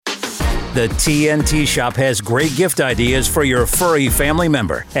The TNT Shop has great gift ideas for your furry family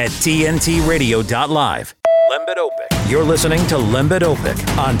member at tntradio.live. Lembit Öpik. You're listening to Lembit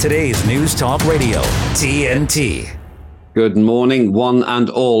Öpik on today's News Talk Radio, TNT. Good morning, one and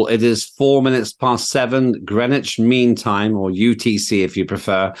all. It is 4 minutes past 7 Greenwich Mean Time, or UTC if you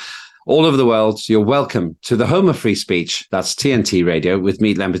prefer. All over the world, you're welcome to the home of free speech. That's TNT Radio with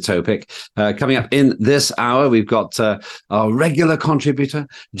me, Lembit Öpik. Coming up in this hour, we've got our regular contributor,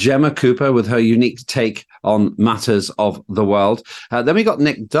 Gemma Cooper, with her unique take on matters of the world. Then we got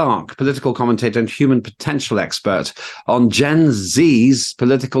Nic Darke, political commentator and human potential expert on Gen Z's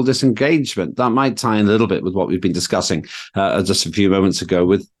political disengagement. That might tie in a little bit with what we've been discussing just a few moments ago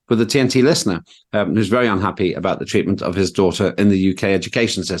with a TNT listener who's very unhappy about the treatment of his daughter in the UK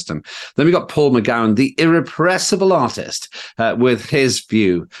education system. Then we got Paul McGowan, the irrepressible artist, with his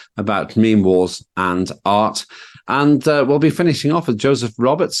view about meme wars and art. And we'll be finishing off with Joseph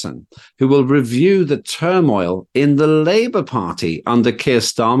Robertson, who will review the turmoil in the Labour Party under Keir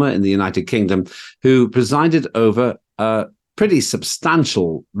Starmer in the United Kingdom, who presided over pretty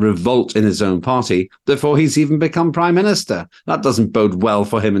substantial revolt in his own party before he's even become prime minister. That doesn't bode well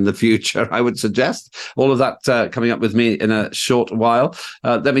for him in the future, I would suggest. All of that coming up with me in a short while.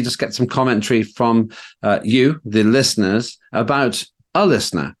 Let me just get some commentary from you, the listeners, about a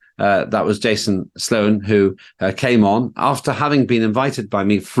listener. That was Jason Sloan, who came on after having been invited by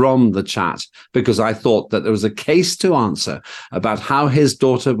me from the chat because I thought that there was a case to answer about how his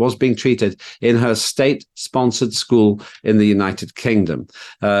daughter was being treated in her state-sponsored school in the United Kingdom.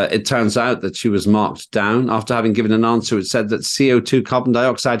 It turns out that she was marked down after having given an answer which said that CO2, carbon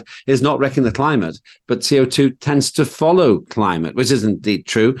dioxide, is not wrecking the climate, but CO2 tends to follow climate, which is indeed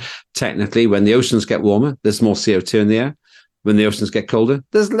true. Technically, when the oceans get warmer, there's more CO2 in the air. When the oceans get colder,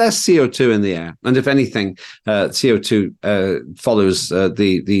 there's less CO2 in the air. And if anything, CO2 follows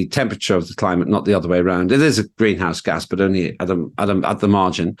the temperature of the climate, not the other way around. It is a greenhouse gas, but only at the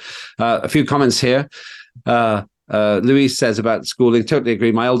margin. A few comments here. Louise says about schooling, totally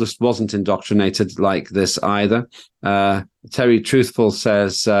agree. My eldest wasn't indoctrinated like this either. Terry Truthful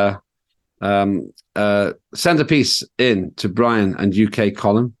says, send a piece in to Brian and UK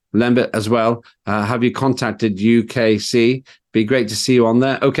column. Lembit as well. Have you contacted UKC? Be great to see you on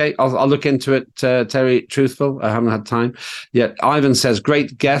there. Okay, I'll look into it, Terry Truthful. I haven't had time yet. Ivan says,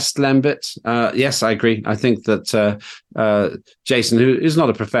 great guest, Lembit. Yes, I agree. I think that Jason, who is not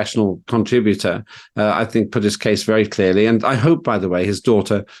a professional contributor, I think put his case very clearly. And I hope, by the way, his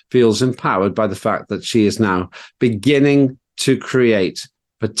daughter feels empowered by the fact that she is now beginning to create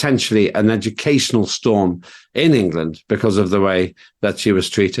potentially an educational storm in England because of the way that she was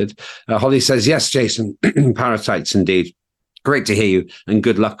treated. Holly says, yes, Jason, parasites indeed. Great to hear you, and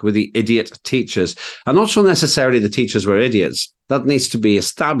good luck with the idiot teachers. I'm not sure necessarily the teachers were idiots. That needs to be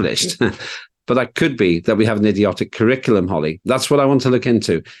established. But that could be that we have an idiotic curriculum, Holly. That's what I want to look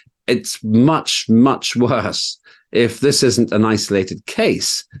into. It's much, much worse if this isn't an isolated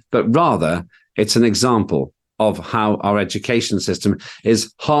case, but rather it's an example of how our education system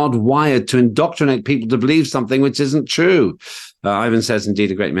is hardwired to indoctrinate people to believe something which isn't true. Ivan says, indeed,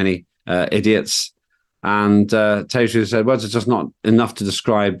 a great many idiots. And Terry said, words are just not enough to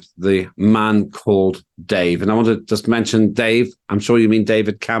describe the man called Dave. And I want to just mention Dave. I'm sure you mean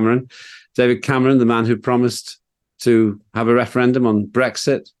David Cameron. David Cameron, the man who promised to have a referendum on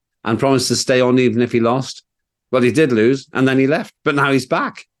Brexit and promised to stay on even if he lost. Well, he did lose, and then he left. But now he's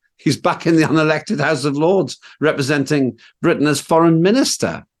back. He's back in the unelected House of Lords, representing Britain as foreign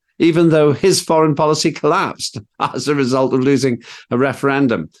minister, even though his foreign policy collapsed as a result of losing a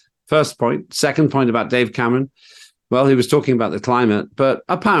referendum. First point. Second point about Dave Cameron. Well, he was talking about the climate, but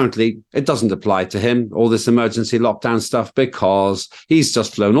apparently it doesn't apply to him, all this emergency lockdown stuff, because he's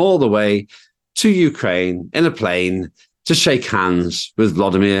just flown all the way to Ukraine in a plane to shake hands with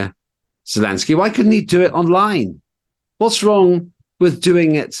Vladimir Zelensky. Why couldn't he do it online? What's wrong with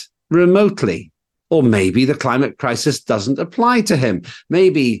doing it remotely? Or maybe the climate crisis doesn't apply to him.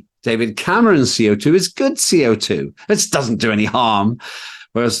 Maybe David Cameron's CO2 is good CO2. It doesn't do any harm.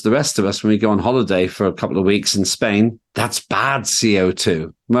 Whereas the rest of us, when we go on holiday for a couple of weeks in Spain, that's bad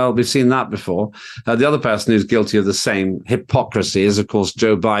CO2. Well, we've seen that before. The other person who's guilty of the same hypocrisy is, of course,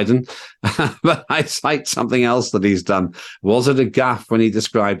 Joe Biden. But I cite something else that he's done. Was it a gaffe when he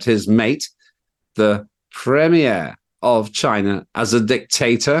described his mate, the premier of China, as a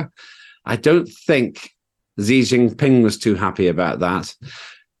dictator? I don't think Xi Jinping was too happy about that.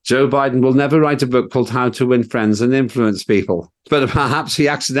 Joe Biden will never write a book called How to Win Friends and Influence People. But perhaps he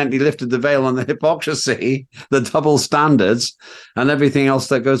accidentally lifted the veil on the hypocrisy, the double standards, and everything else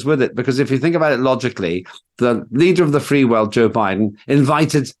that goes with it. Because if you think about it logically, the leader of the free world, Joe Biden,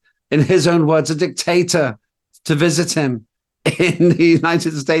 invited in his own words, a dictator to visit him in the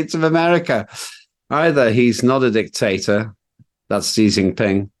United States of America. Either he's not a dictator, that's Xi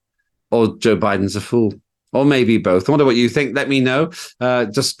Jinping, or Joe Biden's a fool. Or maybe both. I wonder what you think. Let me know.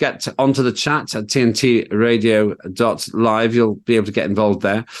 Just get onto the chat at tntradio.live. You'll be able to get involved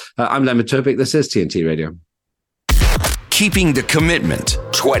there. I'm Lembit. This is TNT Radio. Keeping the commitment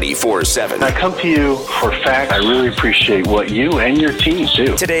 24/7. I come to you for facts. I really appreciate what you and your team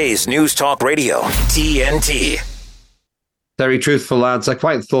do. Today's News Talk Radio, TNT. Very truthful, lads. I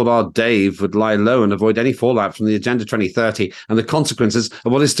quite thought our Dave would lie low and avoid any fallout from the Agenda 2030 and the consequences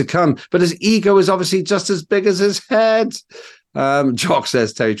of what is to come. But his ego is obviously just as big as his head. Jock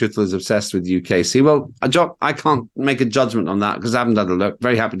says Terry Truthful is obsessed with UKC. Well, Jock, I can't make a judgment on that because I haven't had a look.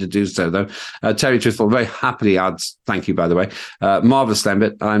 Very happy to do so, though. Terry Truthful very happily adds, thank you, by the way. Marvellous,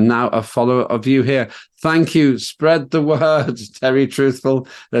 Lembit. I'm now a follower of you here. Thank you. Spread the word, Terry Truthful.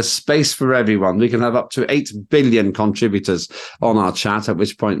 There's space for everyone. We can have up to 8 billion contributors on our chat, at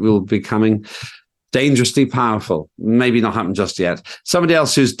which point we'll be becoming dangerously powerful. Maybe not happen just yet. Somebody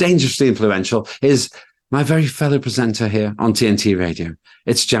else who's dangerously influential is my very fellow presenter here on TNT Radio.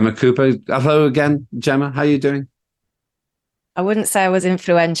 It's Gemma Cooper. Hello again, Gemma. How are you doing? I wouldn't say I was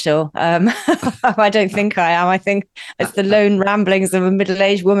influential. I don't think I am. I think it's the lone ramblings of a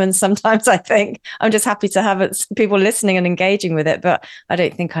middle-aged woman sometimes, I think. I'm just happy to have people listening and engaging with it, but I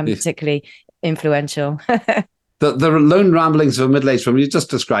don't think I'm particularly influential. The lone ramblings of a middle-aged woman. You just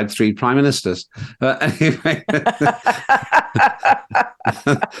described 3 prime ministers. Anyway,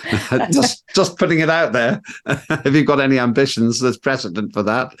 just putting it out there. If you've got any ambitions, there's precedent for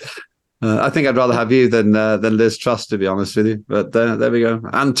that. I think I'd rather have you than Liz Truss, to be honest with you. But there we go.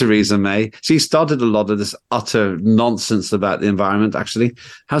 And Theresa May. She started a lot of this utter nonsense about the environment, actually.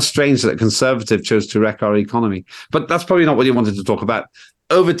 How strange that a Conservative chose to wreck our economy. But that's probably not what you wanted to talk about.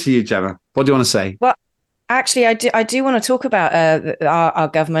 Over to you, Gemma. What do you want to say? Well, actually, I do want to talk about our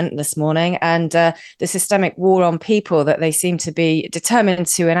government this morning and the systemic war on people that they seem to be determined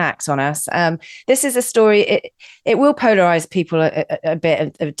to enact on us. This is a story, it will polarize people a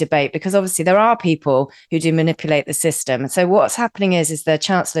bit of debate because obviously there are people who do manipulate the system. And so what's happening is the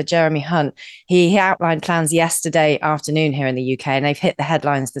Chancellor Jeremy Hunt, he outlined plans yesterday afternoon here in the UK and they've hit the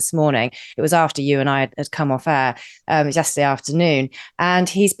headlines this morning. It was after you and I had come off air. It was yesterday afternoon. And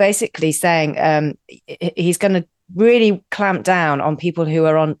he's basically saying he's going to really clamp down on people who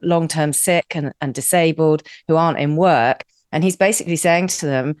are on long-term sick and disabled, who aren't in work. And he's basically saying to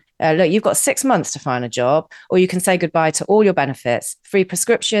them, look, you've got 6 months to find a job, or you can say goodbye to all your benefits, free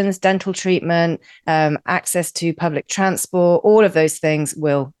prescriptions, dental treatment, access to public transport, all of those things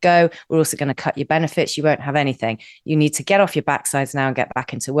will go. We're also going to cut your benefits. You won't have anything. You need to get off your backsides now and get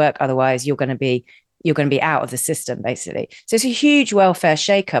back into work. Otherwise, you're going to be out of the system, basically. So it's a huge welfare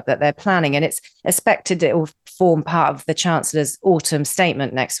shakeup that they're planning, and it's expected it will form part of the Chancellor's autumn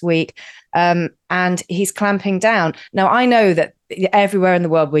statement next week. And he's clamping down. Now, I know that everywhere in the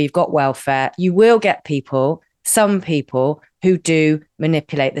world where you've got welfare, you will get some people who do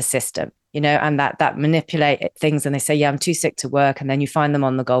manipulate the system, and that manipulate things, and they say, yeah, I'm too sick to work. And then you find them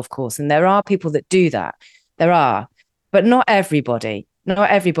on the golf course. And there are people that do that. There are, but not everybody.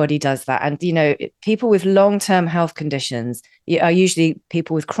 Not everybody does that. And, people with long-term health conditions are usually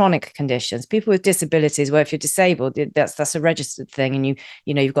people with chronic conditions, people with disabilities, where if you're disabled, that's a registered thing. And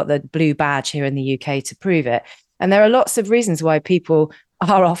you've got the blue badge here in the UK to prove it. And there are lots of reasons why people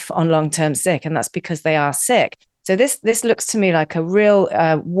are off on long-term sick. And that's because they are sick. So this looks to me like a real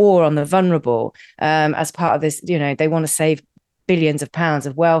war on the vulnerable as part of this. They want to save billions of pounds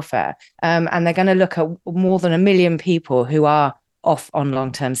of welfare. And they're going to look at more than 1 million people who are off on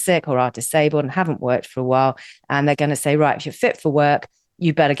long-term sick or are disabled and haven't worked for a while. And they're going to say, right, if you're fit for work,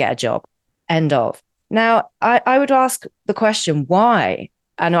 you better get a job. End of. Now, I would ask the question, why?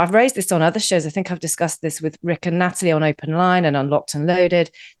 And I've raised this on other shows. I think I've discussed this with Rick and Natalie on Open Line and on Locked and Loaded.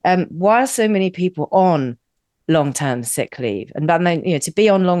 Why are so many people on long-term sick leave? And then, to be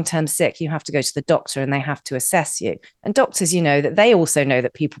on long-term sick, you have to go to the doctor and they have to assess you. And doctors, that they also know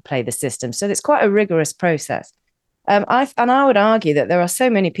that people play the system. So it's quite a rigorous process. I would argue that there are so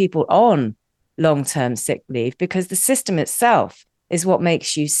many people on long-term sick leave because the system itself is what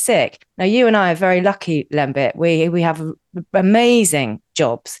makes you sick. Now, you and I are very lucky, Lembit. We have amazing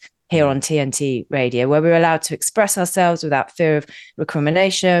jobs here on TNT Radio where we're allowed to express ourselves without fear of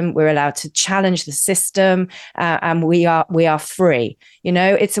recrimination. We're allowed to challenge the system, and we are free.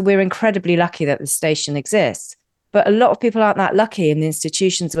 We're incredibly lucky that the station exists. But a lot of people aren't that lucky in the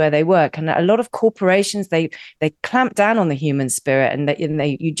institutions where they work. And a lot of corporations, they clamp down on the human spirit and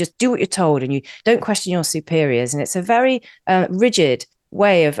you just do what you're told and you don't question your superiors. And it's a very rigid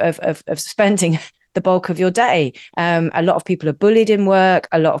way of spending the bulk of your day. A lot of people are bullied in work.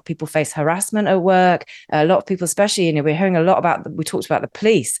 A lot of people face harassment at work. A lot of people, especially, we're hearing a lot about, we talked about the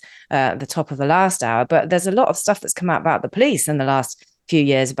police at the top of the last hour, but there's a lot of stuff that's come out about the police in the last few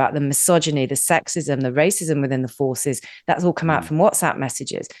years, about the misogyny, the sexism, the racism within the forces. That's all come out from WhatsApp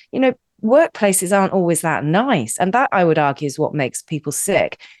messages. Workplaces aren't always that nice. And that, I would argue, is what makes people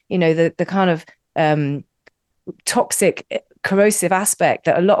sick. The kind of toxic, corrosive aspect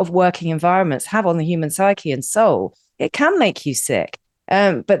that a lot of working environments have on the human psyche and soul, it can make you sick.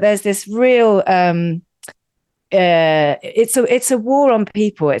 But there's this real it's a war on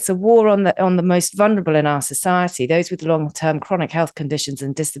people. It's a war on the most vulnerable in our society, those with long-term chronic health conditions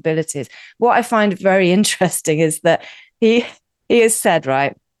and disabilities. What I find very interesting is that he has said,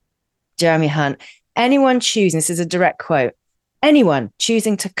 right, Jeremy Hunt, anyone choosing, this is a direct quote, anyone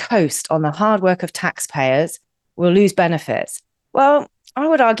choosing to coast on the hard work of taxpayers will lose benefits. Well, I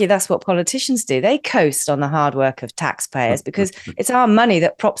would argue that's what politicians do. They coast on the hard work of taxpayers because it's our money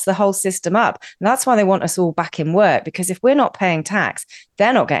that props the whole system up. And that's why they want us all back in work, because if we're not paying tax,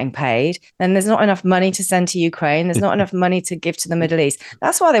 they're not getting paid, then there's not enough money to send to Ukraine. There's not enough money to give to the Middle East.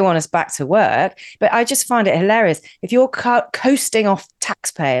 That's why they want us back to work. But I just find it hilarious. If you're coasting off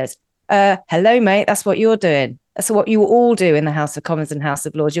taxpayers, hello, mate, that's what you're doing. That's what you all do in the House of Commons and House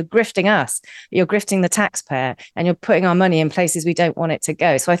of Lords. You're grifting us. You're grifting the taxpayer, and you're putting our money in places we don't want it to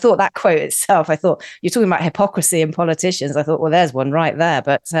go. So I thought that quote itself, I thought, you're talking about hypocrisy in politicians. I thought, well, there's one right there.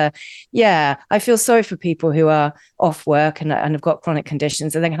 But yeah, I feel sorry for people who are off work and have got chronic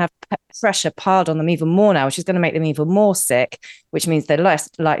conditions, and they're going to have pressure piled on them even more now, which is going to make them even more sick, which means they're less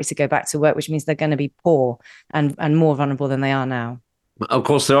likely to go back to work, which means they're going to be poor and more vulnerable than they are now. Of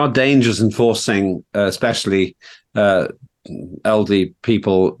course, there are dangers in forcing, especially elderly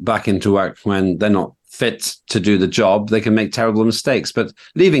people, back into work when they're not fit to do the job. They can make terrible mistakes. But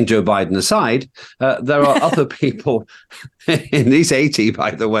leaving Joe Biden aside, there are other people, and he's 80,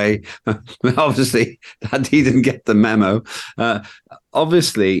 by the way. Obviously, that he didn't get the memo.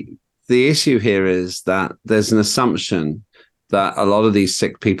 Obviously, the issue here is that there's an assumption that a lot of these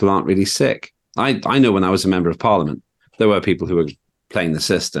sick people aren't really sick. I know when I was a member of Parliament, there were people who were playing the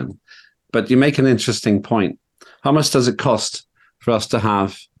system. But you make an interesting point. How much does it cost for us to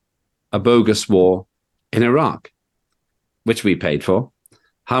have a bogus war in Iraq, which we paid for?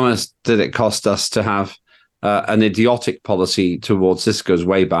 How much did it cost us to have an idiotic policy towards, this goes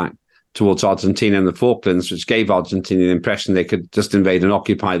way back, towards Argentina and the Falklands, which gave Argentina the impression they could just invade and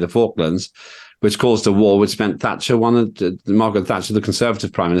occupy the Falklands, which caused a war, which meant Margaret Thatcher, the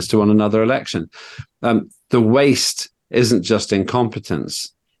Conservative Prime Minister, won another election. The waste isn't just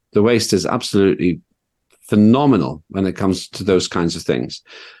incompetence. The waste is absolutely phenomenal when it comes to those kinds of things.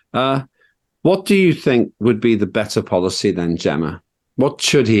 What do you think would be the better policy then, Gemma? What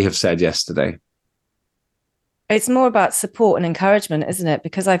should he have said yesterday? It's more about support and encouragement, isn't it?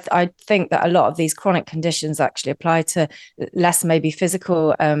 Because I think that a lot of these chronic conditions actually apply to less maybe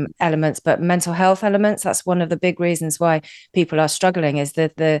physical elements, but mental health elements. That's one of the big reasons why people are struggling, is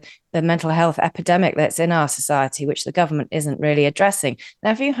that the mental health epidemic that's in our society, which the government isn't really addressing.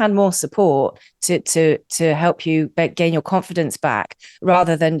 Now, if you had more support to help you gain your confidence back,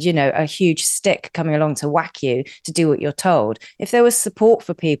 rather than, a huge stick coming along to whack you to do what you're told, if there was support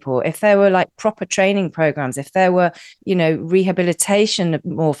for people, if there were like proper training programs, if there were, rehabilitation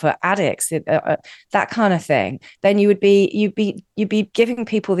more for addicts, that kind of thing, then you'd be giving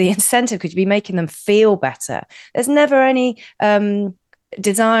people the incentive, because you'd be making them feel better. There's never any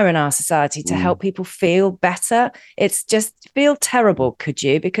desire in our society to help people feel better. It's just feel terrible, could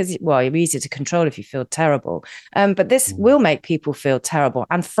you? Because, well, you're easier to control if you feel terrible. But this will make people feel terrible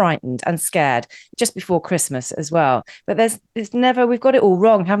and frightened and scared just before Christmas as well. But there's never, we've got it all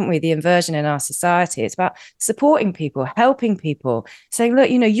wrong, haven't we? The inversion in our society. It's about supporting people, helping people, saying, look,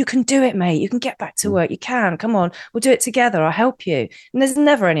 you can do it, mate. You can get back to work. You can. Come on, we'll do it together. I'll help you. And there's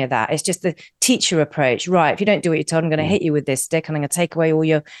never any of that. It's just the teacher approach. Right. If you don't do what you're told, I'm going to hit you with this stick and I'm going to take away all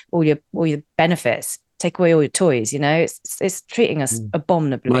your benefits, take away all your toys. It's treating us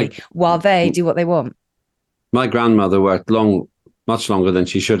abominably while they do what they want. My grandmother worked much longer than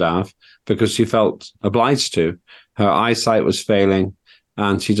she should have, because she felt obliged to. Her eyesight was failing,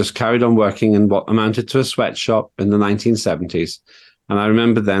 and she just carried on working in what amounted to a sweatshop in the 1970s. And I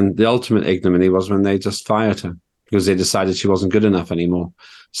remember then the ultimate ignominy was when they just fired her, because they decided she wasn't good enough anymore.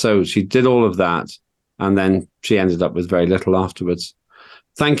 So she did all of that, and then she ended up with very little afterwards.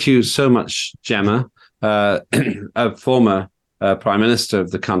 Thank you so much, Gemma. A former Prime Minister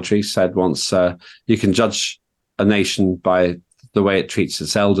of the country said once, you can judge a nation by the way it treats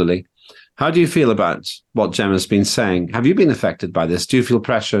its elderly. How do you feel about what Gemma's been saying? Have you been affected by this? Do you feel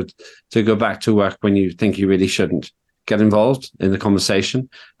pressured to go back to work when you think you really shouldn't? Get involved in the conversation.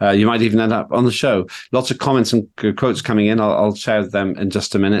 You might even end up on the show. Lots of comments and quotes coming in. I'll share them in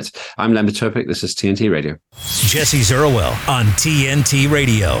just a minute. I'm Lembit Öpik. This is TNT Radio. Jesse Zerwell on TNT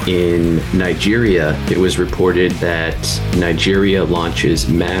Radio. In Nigeria, it was reported that Nigeria launches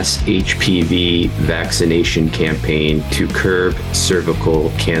mass HPV vaccination campaign to curb cervical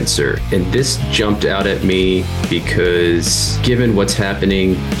cancer. And this jumped out at me because given what's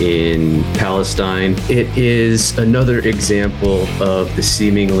happening in Palestine, it is another example of the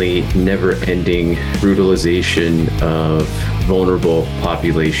seemingly never-ending brutalization of vulnerable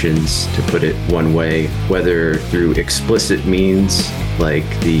populations, to put it one way, whether through explicit means like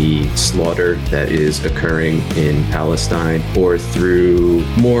the slaughter that is occurring in Palestine, or through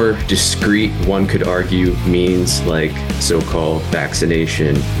more discreet, one could argue, means like so-called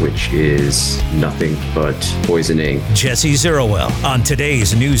vaccination, which is nothing but poisoning. Jesse Zerwell on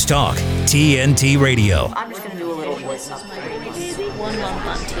today's News Talk, TNT Radio. I'm just going to do a little voice up. 1 month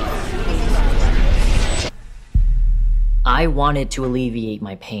on TV. I wanted to alleviate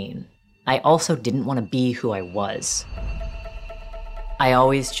my pain. I also didn't want to be who I was. I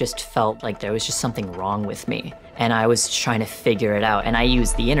always just felt like there was just something wrong with me, and I was trying to figure it out, and I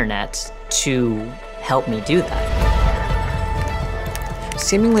used the internet to help me do that.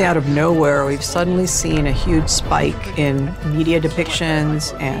 Seemingly out of nowhere, we've suddenly seen a huge spike in media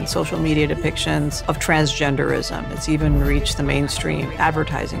depictions and social media depictions of transgenderism. It's even reached the mainstream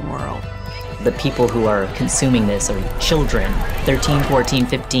advertising world. The people who are consuming this are children, 13, 14,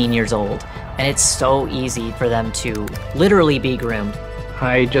 15 years old, and it's so easy for them to literally be groomed.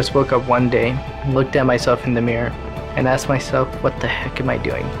 I just woke up one day, looked at myself in the mirror, and asked myself, what the heck am I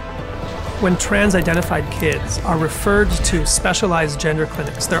doing? When trans-identified kids are referred to specialized gender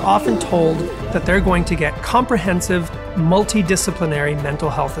clinics, they're often told that they're going to get comprehensive, multidisciplinary mental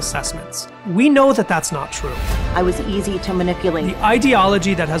health assessments. We know that that's not true. I was easy to manipulate. The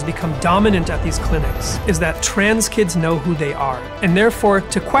ideology that has become dominant at these clinics is that trans kids know who they are, and therefore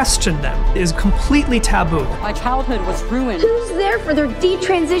to question them is completely taboo. My childhood was ruined. Who's there for their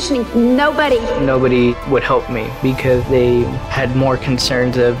detransitioning? Nobody. Nobody would help me because they had more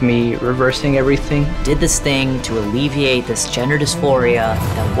concerns of me reversing everything. Did this thing to alleviate this gender dysphoria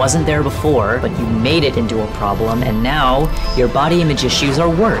that wasn't there before, but you made it into a problem, and now your body image issues are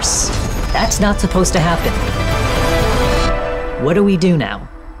worse. That's not supposed to happen. What do we do now?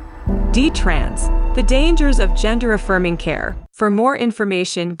 D-Trans, the dangers of gender-affirming care. For more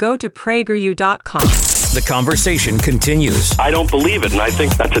information, go to prageru.com. The conversation continues. I don't believe it, and I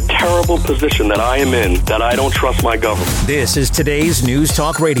think that's a terrible position that I am in, that I don't trust my government. This is today's News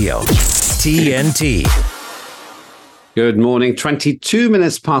Talk Radio, TNT. Good morning. 22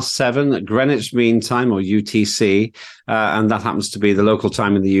 minutes past 7 Greenwich Mean Time, or UTC, and that happens to be the local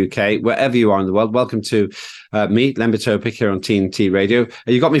time in the UK. Wherever you are in the world, welcome to me, Lembit Öpik, here on TNT Radio.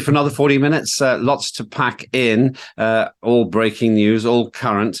 You got me for another 40 minutes. Lots to pack in, all breaking news, all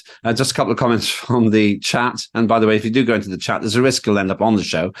current. Just a couple of comments from the chat. And by the way, if you do go into the chat, there's a risk you'll end up on the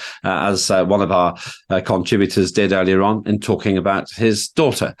show, as one of our contributors did earlier on in talking about his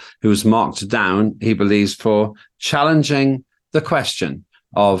daughter, who was marked down, he believes, for challenging the question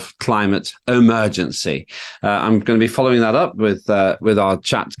of climate emergency. I'm going to be following that up with our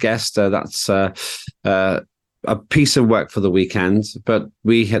chat guest. That's a piece of work for the weekend, but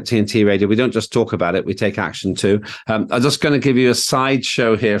we at TNT Radio, we don't just talk about it, we take action too. I'm just going to give you a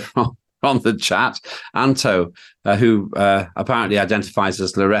sideshow here from the chat. Anto, who apparently identifies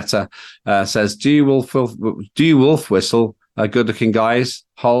as Loretta, says, do you wolf whistle, good-looking guys,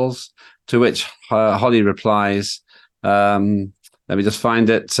 holes? To which Holly replies, let me just find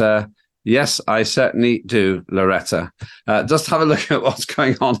it. Yes, I certainly do, Loretta. Just have a look at what's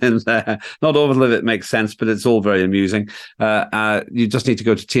going on in there. Not all of it makes sense, but it's all very amusing. You just need to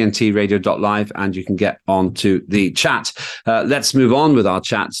go to tntradio.live and you can get onto the chat. Let's move on with our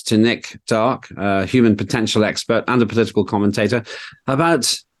chat to Nic Darke, human potential expert and a political commentator,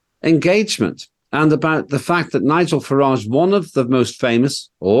 about engagement. And about the fact that Nigel Farage, one of the most famous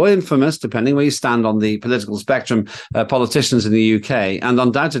or infamous, depending where you stand on the political spectrum, politicians in the UK, and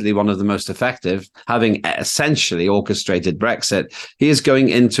undoubtedly one of the most effective, having essentially orchestrated Brexit, he is going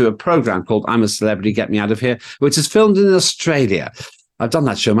into a program called I'm a Celebrity, Get Me Out of Here, which is filmed in Australia. I've done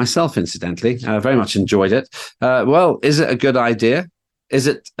that show myself, incidentally. I very much enjoyed it. Well, is it a good idea? Is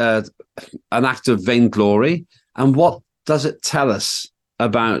it an act of vainglory? And what does it tell us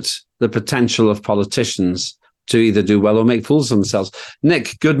about the potential of politicians to either do well or make fools of themselves.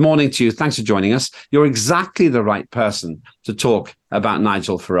 Nic, good morning to you. Thanks for joining us. You're exactly the right person to talk about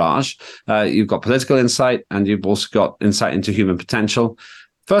Nigel Farage. You've got political insight and you've also got insight into human potential.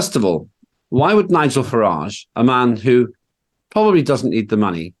 First of all, why would Nigel Farage, a man who probably doesn't need the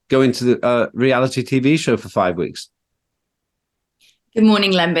money, go into the reality TV show for 5 weeks? Good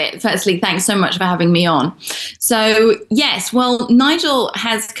morning, Lembit. Firstly, thanks so much for having me on. So, yes, well, Nigel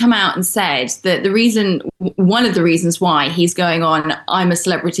has come out and said that one of the reasons why he's going on I'm a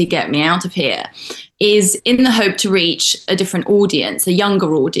Celebrity, Get Me Out of Here, is in the hope to reach a different audience, a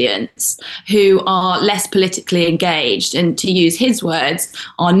younger audience who are less politically engaged and, to use his words,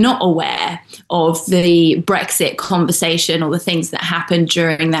 are not aware of the Brexit conversation or the things that happened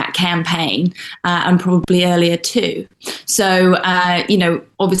during that campaign and probably earlier too. So,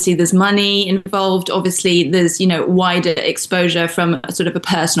 obviously there's money involved. Obviously there's, wider exposure from a sort of a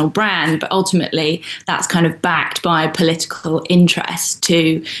personal brand, but ultimately that's kind of backed by political interest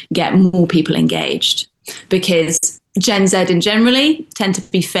to get more people engaged. Because Gen Z and generally tend to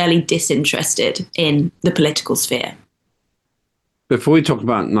be fairly disinterested in the political sphere. Before we talk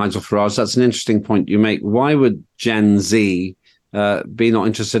about Nigel Farage, that's an interesting point you make. Why would Gen Z be not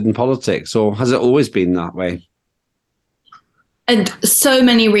interested in politics, or has it always been that way? And so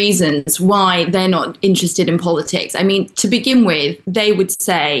many reasons why they're not interested in politics. I mean, to begin with, they would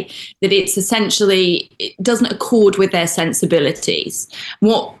say that it doesn't accord with their sensibilities.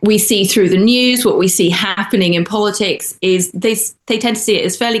 What we see through the news, what we see happening in politics is they tend to see it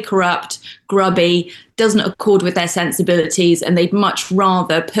as fairly corrupt, grubby, doesn't accord with their sensibilities, and they'd much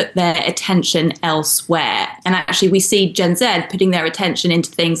rather put their attention elsewhere. And actually, we see Gen Z putting their attention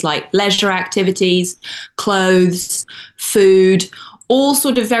into things like leisure activities, clothes, food, all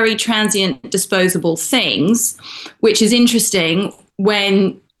sort of very transient, disposable things, which is interesting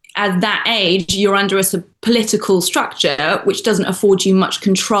when at that age, you're under a political structure which doesn't afford you much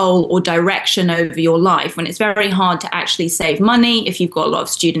control or direction over your life, when it's very hard to actually save money if you've got a lot of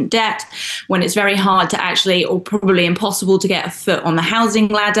student debt, when it's very hard to actually, or probably impossible, to get a foot on the housing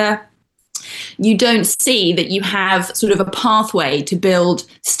ladder. You don't see that you have sort of a pathway to build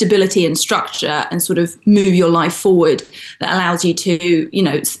stability and structure and sort of move your life forward that allows you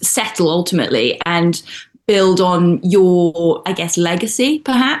to, settle ultimately and build on your, I guess, legacy,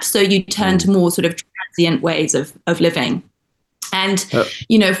 perhaps. So you turn to more sort of transient ways of living. And, shall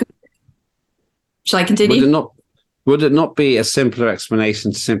I continue? Would it not be a simpler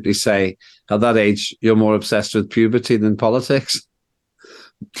explanation to simply say, at that age, you're more obsessed with puberty than politics?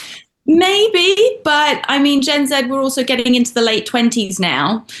 Maybe, but I mean, Gen Z, we're also getting into the late 20s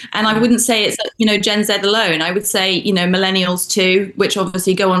now. And I wouldn't say it's, Gen Z alone. I would say, millennials too, which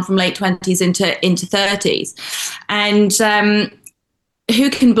obviously go on from late 20s into 30s. And who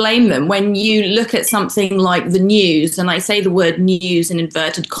can blame them when you look at something like the news? And I say the word news in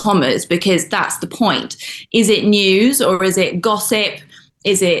inverted commas because that's the point. Is it news or is it gossip?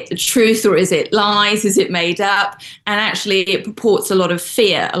 Is it truth or is it lies? Is it made up? And actually it purports a lot of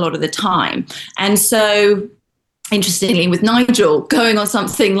fear a lot of the time. And so, interestingly, with Nigel going on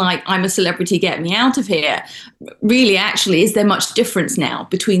something like I'm a Celebrity, Get Me Out of Here, really actually is there much difference now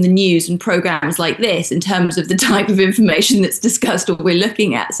between the news and programs like this in terms of the type of information that's discussed or we're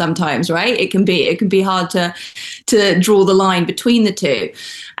looking at sometimes, right? It can be hard to draw the line between the two.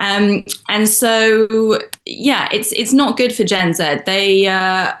 And so, yeah, it's not good for Gen Z. They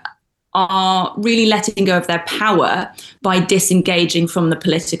are really letting go of their power by disengaging from the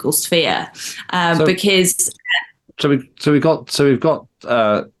political sphere because. So we've got sorry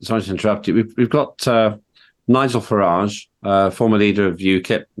to interrupt you. We've got Nigel Farage, former leader of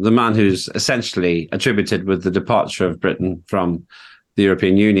UKIP, the man who's essentially attributed with the departure of Britain from the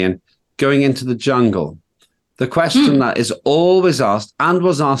European Union, going into the jungle. The question that is always asked, and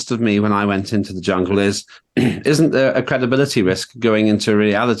was asked of me when I went into the jungle, is, isn't there a credibility risk going into a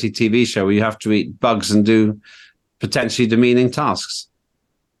reality TV show where you have to eat bugs and do potentially demeaning tasks?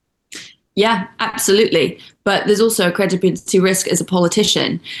 Yeah, absolutely. But there's also a credibility risk as a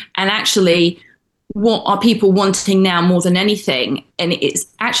politician. And actually, what are people wanting now more than anything? And it's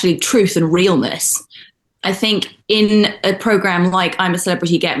actually truth and realness. I think in a program like I'm a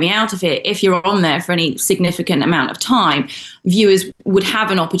Celebrity, Get Me Out of Here, if you're on there for any significant amount of time, viewers would have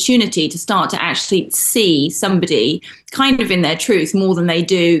an opportunity to start to actually see somebody kind of in their truth more than they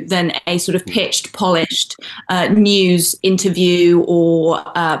do than a sort of pitched, polished news interview or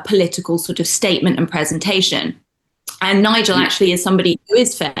political sort of statement and presentation. And Nigel actually is somebody who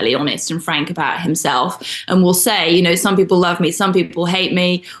is fairly honest and frank about himself and will say, you know, some people love me, some people hate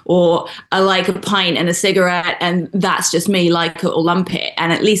me, or I like a pint and a cigarette, and that's just me, like it or lump it.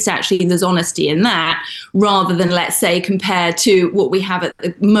 And at least actually there's honesty in that, rather than, let's say, compared to what we have at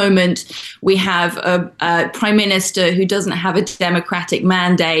the moment. We have a prime minister who doesn't have a democratic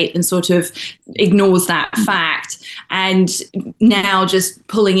mandate and sort of ignores that fact, and now just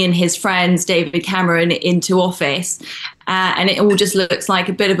pulling in his friends, David Cameron, into office. And it all just looks like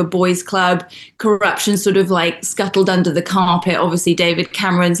a bit of a boys' club. Corruption sort of like scuttled under the carpet. Obviously, David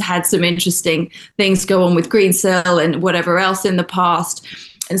Cameron's had some interesting things go on with Greensill and whatever else in the past.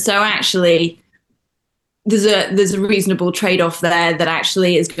 And so actually, there's a reasonable trade-off there that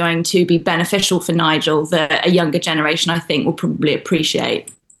actually is going to be beneficial for Nigel, that a younger generation, I think, will probably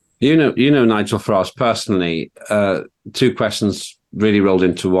appreciate. You know Nigel Farage personally. Two questions really rolled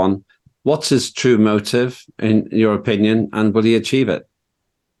into one. What's his true motive, in your opinion, and will he achieve it?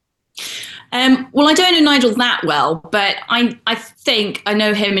 Well, I don't know Nigel that well, but I think I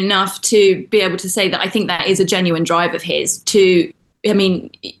know him enough to be able to say that I think that is a genuine drive of his. A man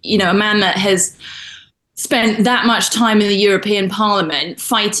that has spent that much time in the European Parliament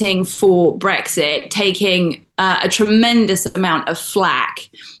fighting for Brexit, taking a tremendous amount of flack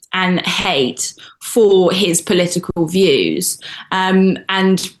and hate for his political views,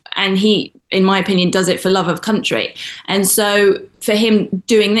 and he, in my opinion, does it for love of country. And so for him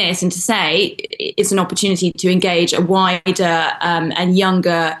doing this and to say it's an opportunity to engage a wider and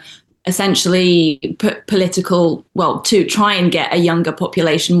younger, essentially to try and get a younger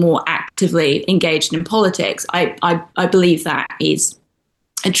population more actively engaged in politics, I believe that is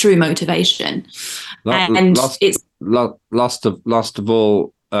a true motivation. Last of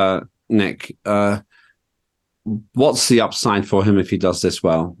all, Nic, what's the upside for him if he does this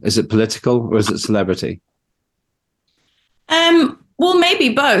well? Is it political or is it celebrity? Well, maybe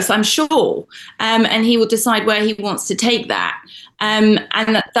both, I'm sure. And he will decide where he wants to take that. And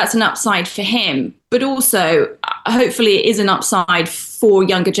that's an upside for him. But also, hopefully, it is an upside for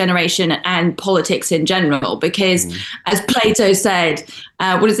younger generation and politics in general. Because, as Plato said,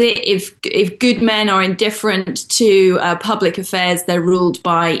 if good men are indifferent to public affairs, they're ruled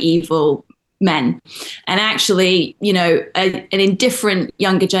by evil men. And actually, an indifferent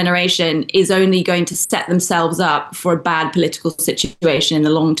younger generation is only going to set themselves up for a bad political situation in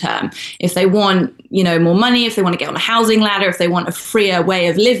the long term. If they want, more money, if they want to get on a housing ladder, if they want a freer way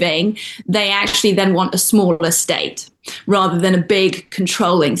of living, they actually then want a smaller state rather than a big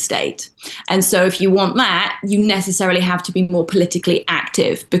controlling state. And so if you want that, you necessarily have to be more politically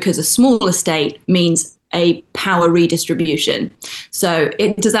active, because a smaller state means a power redistribution. So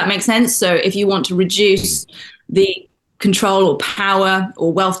does that make sense? So if you want to reduce the control or power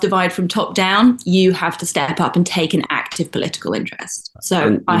or wealth divide from top down, you have to step up and take an active political interest.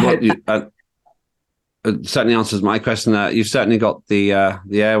 So I hope it certainly answers my question. You've certainly got the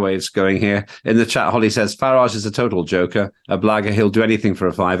airwaves going here. In the chat, Holly says, Farage is a total joker, a blagger. He'll do anything for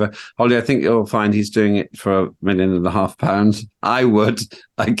a fiver. Holly, I think you'll find he's doing it for £1.5 million. I would,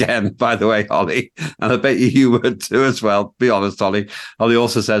 again, by the way, Holly, and I bet you would too as well. Be honest, Holly. Holly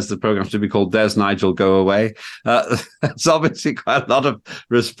also says the programme should be called There's Nigel, Go Away. There's obviously quite a lot of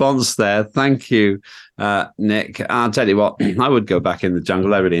response there. Thank you, Nic. I'll tell you what, I would go back in the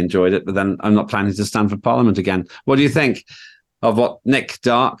jungle. I really enjoyed it, but then I'm not planning to stand for Parliament again. What do you think of what Nic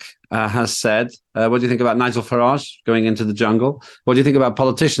Darke has said? What do you think about Nigel Farage going into the jungle? What do you think about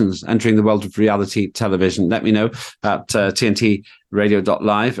politicians entering the world of reality television? Let me know at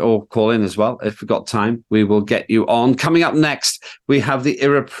tntradio.live or call in as well. If we've got time, we will get you on. Coming up next, we have the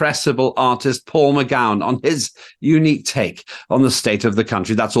irrepressible artist Paul McGowan on his unique take on the state of the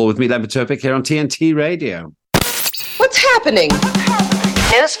country. That's all with me, Lembit, Öpik, here on TNT Radio. What's happening?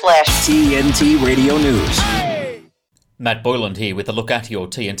 Newsflash. TNT Radio News. Matt Boyland here with a look at your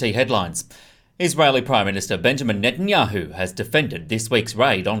TNT headlines. Israeli Prime Minister Benjamin Netanyahu has defended this week's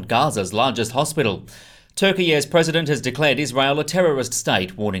raid on Gaza's largest hospital. Turkey's president has declared Israel a terrorist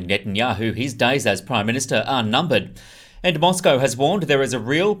state, warning Netanyahu his days as Prime Minister are numbered. And Moscow has warned there is a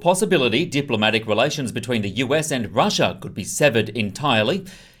real possibility diplomatic relations between the US and Russia could be severed entirely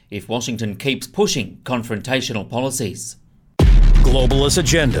if Washington keeps pushing confrontational policies. Globalist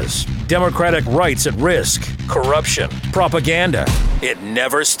agendas, democratic rights at risk, corruption, propaganda. It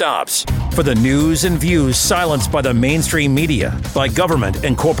never stops. For the news and views silenced by the mainstream media, by government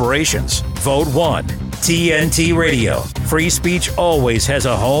and corporations, vote 1. TNT Radio. Free speech always has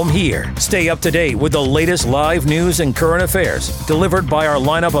a home here. Stay up to date with the latest live news and current affairs delivered by our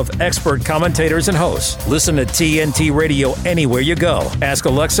lineup of expert commentators and hosts. Listen to TNT Radio anywhere you go. Ask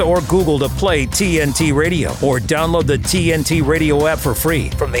Alexa or Google to play TNT Radio or download the TNT Radio app for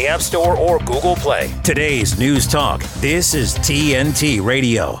free from the App Store or Google Play. Today's News Talk. This is TNT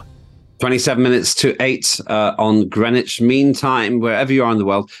Radio. 27 minutes to 8 on Greenwich Mean Time. Wherever you are in the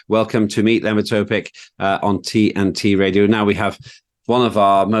world, welcome to Meet Lembit Öpik on TNT Radio. Now we have one of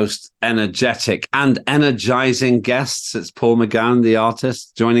our most energetic and energizing guests. It's Paul McGowan, the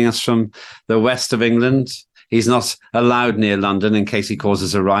artist, joining us from the west of England. He's not allowed near London in case he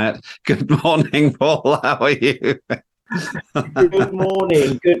causes a riot. Good morning, Paul. How are you? Good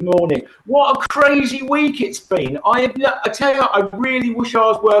morning. Good morning. What a crazy week it's been. I tell you, I really wish I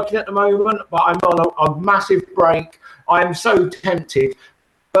was working at the moment, but I'm on a massive break. I am so tempted.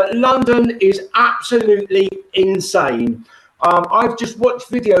 But London is absolutely insane. I've just watched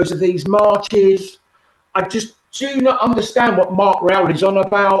videos of these marches. I just do not understand what Mark Rowley's on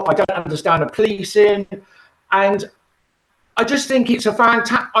about. I don't understand the policing. And I just think it's a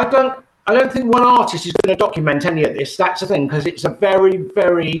fantastic... I don't think one artist is going to document any of this. That's the thing, because it's a very,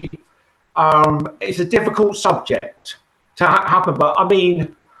 very, it's a difficult subject to happen. But I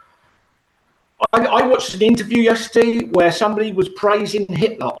mean, I watched an interview yesterday where somebody was praising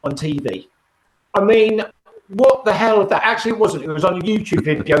Hitler on TV. I mean, what the hell? That actually it wasn't. It was on a YouTube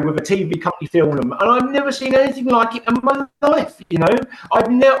video with a TV company filming them, and I've never seen anything like it in my life. You know,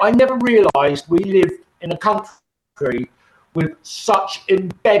 I never realised we live in a country with such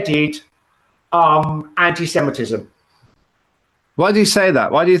embedded anti-Semitism. Why do you say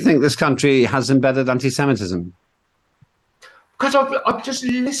that? Why do you think this country has embedded anti-Semitism? Because I've just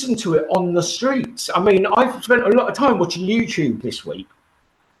listened to it on the streets. I mean, I've spent a lot of time watching YouTube this week,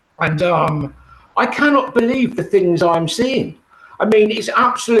 and I cannot believe the things I'm seeing. I mean, it's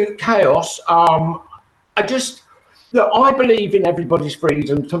absolute chaos. I believe in everybody's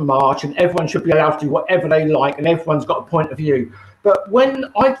freedom to march, and everyone should be allowed to do whatever they like, and everyone's got a point of view. But when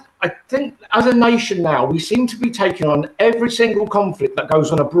I think as a nation now, we seem to be taking on every single conflict that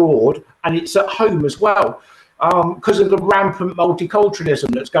goes on abroad, and it's at home as well, because of the rampant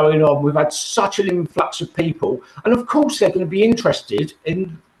multiculturalism that's going on. We've had such an influx of people, and of course they're going to be interested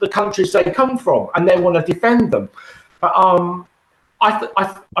in the countries they come from, and they want to defend them. But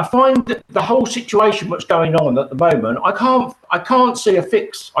I find that the whole situation what's going on at the moment, I can't see a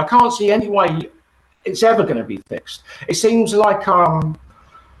fix. I can't see any way it's ever going to be fixed. It seems like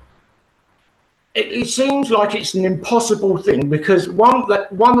it seems like it's an impossible thing, because one of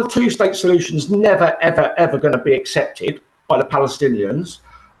the two-state solutions never ever going to be accepted by the Palestinians.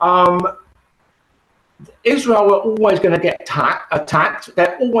 Israel are always going to get attacked.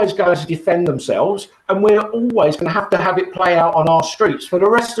 They're always going to defend themselves, and we're always going to have it play out on our streets for the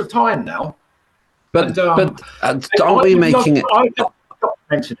rest of time now. But aren't we making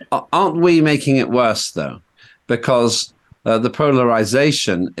it worse, though? Because the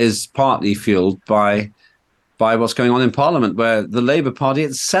polarization is partly fueled by what's going on in Parliament, where the Labour Party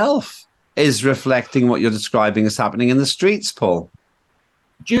itself is reflecting what you're describing as happening in the streets, Paul.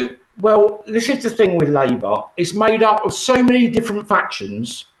 Well, this is the thing with Labour. It's made up of so many different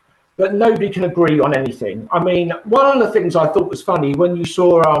factions that nobody can agree on anything. I mean, one of the things I thought was funny when you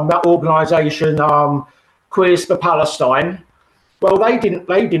saw that organisation, Queers for Palestine. Well, they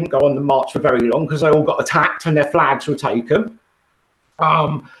didn't go on the march for very long because they all got attacked and their flags were taken.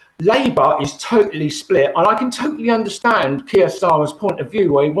 Labour is totally split, and I can totally understand Keir Starmer's point of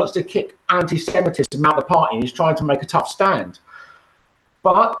view, where he wants to kick anti-Semitism out of the party and he's trying to make a tough stand.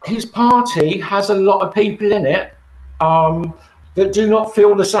 But his party has a lot of people in it that do not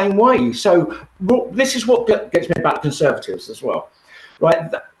feel the same way. So this is what gets me about the Conservatives as well. Right?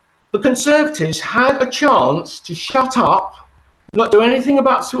 The Conservatives had a chance to shut up, not do anything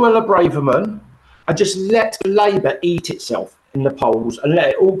about Suella Braverman, and just let Labour eat itself in the polls and let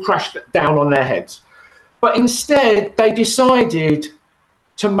it all crash down on their heads. But instead, they decided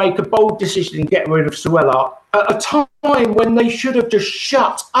to make a bold decision and get rid of Suella at a time when they should have just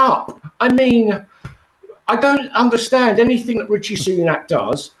shut up. I mean, I don't understand anything that Rishi Sunak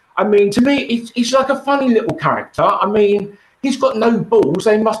does. I mean, to me, he's like a funny little character. I mean, he's got no balls.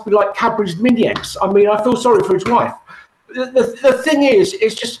 They must be like Cadbury's mini eggs. I mean, I feel sorry for his wife. The thing is,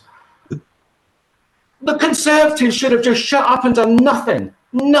 it's just the Conservatives should have just shut up and done nothing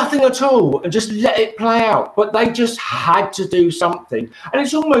at all, and just let it play out. But they just had to do something, and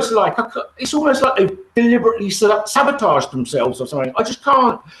it's almost like they deliberately sabotaged themselves or something. I just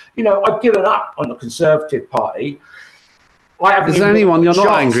can't, I've given up on the Conservative Party. Is there anyone you're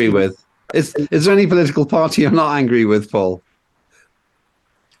not angry with? Is there any political party you're not angry with, Paul?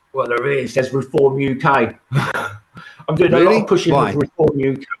 Well, there is. There's Reform UK. I'm doing a lot of pushing with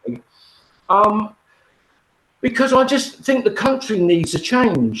Reform UK. Because I just think the country needs a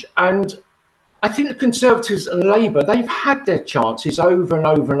change. And I think the Conservatives and Labour, they've had their chances over and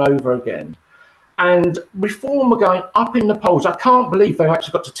over and over again. And Reform are going up in the polls. I can't believe they've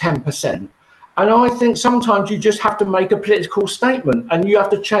actually got to 10%. And I think sometimes you just have to make a political statement and you have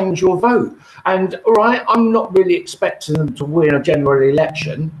to change your vote. And all right, I'm not really expecting them to win a general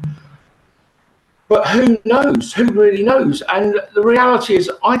election. But who knows? Who really knows? And the reality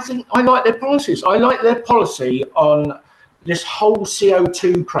is, I think I like their policies. I like their policy on this whole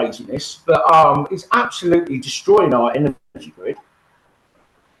CO2 craziness that is absolutely destroying our energy grid.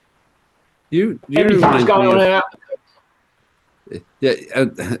 Everything's going on there. Yeah,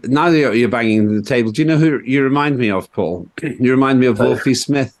 now that you're banging the table, do you know who you remind me of, Paul? You remind me of Wolfie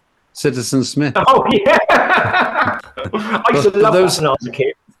Smith, Citizen Smith. Oh, yeah. I used to love that when I was a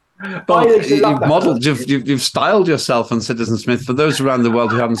kid. You've styled yourself on Citizen Smith. For those around the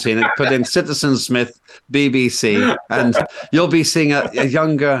world who haven't seen it, put in Citizen Smith BBC, and you'll be seeing a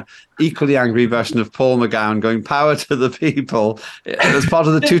younger, equally angry version of Paul McGowan going "Power to the people" as part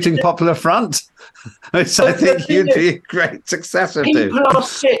of the Tooting Popular Front, which I think you'd be a great successor to. People are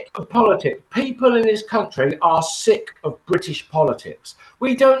sick of politics. People in this country are sick of British politics.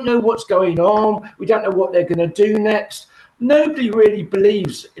 We don't know what's going on. We don't know what they're going to do next. Nobody really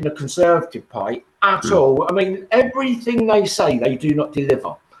believes in a Conservative Party at all. I mean, everything they say, they do not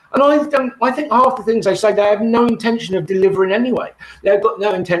deliver. And I think half the things they say, they have no intention of delivering anyway. They've got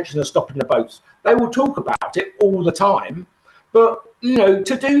no intention of stopping the boats. They will talk about it all the time. But, you know,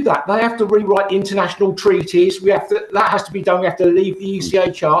 to do that, they have to rewrite international treaties. That has to be done. We have to leave the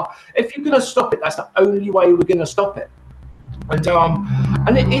ECHR. If you're going to stop it, that's the only way we're going to stop it.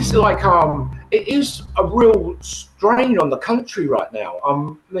 And it is like it is a real strain on the country right now.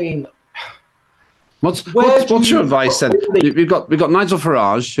 I mean, what's your advice then? We've got Nigel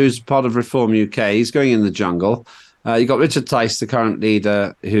Farage, who's part of Reform UK. He's going in the jungle. You've got Richard Tice, the current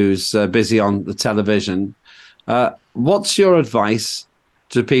leader, who's busy on the television. What's your advice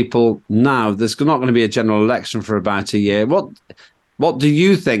to people now? There's not going to be a general election for about a year. What do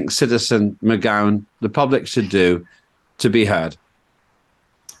you think Citizen McGowan, the public, should do to be heard?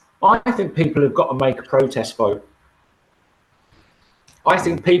 I think people have got to make a protest vote. I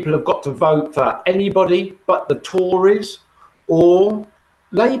think people have got to vote for anybody but the Tories or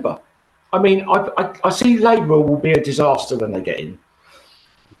Labour. I mean, I see Labour will be a disaster when they get in,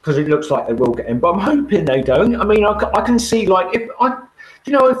 because it looks like they will get in, but I'm hoping they don't. I mean, I can see, like, if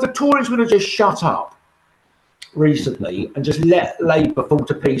the Tories would have just shut up recently and just let Labour fall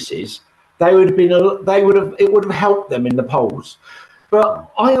to pieces, it would have helped them in the polls.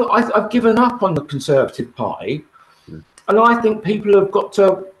 But I've given up on the Conservative Party, and I think people have got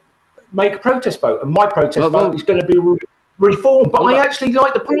to make a protest vote. And my protest vote is going to be Reform. But I actually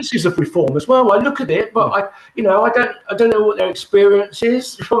like the policies of Reform as well. I look at it, but I don't know what their experience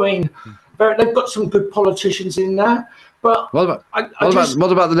is. I mean, they've got some good politicians in there. But what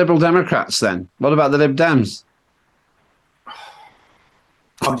about the Liberal Democrats then? What about the Lib Dems?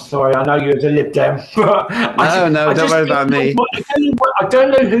 I'm sorry, I know you're the Lib Dem. But no, don't worry about me. I don't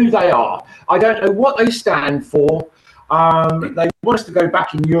know who they are. I don't know what they stand for. They want us to go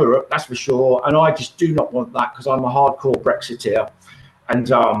back in Europe, that's for sure. And I just do not want that, because I'm a hardcore Brexiteer.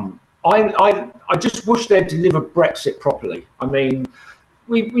 And I just wish they'd delivered Brexit properly. I mean,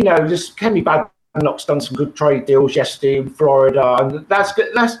 just Kemi Badenoch's done some good trade deals yesterday in Florida, and that's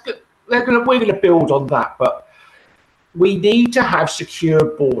good. We're going to build on that, but we need to have secure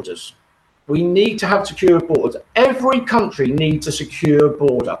borders. We need to have secure borders. Every country needs a secure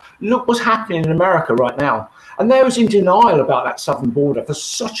border. Look what's happening in America right now. And they was in denial about that southern border for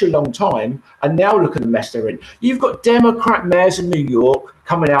such a long time. And now look at the mess they're in. You've got Democrat mayors in New York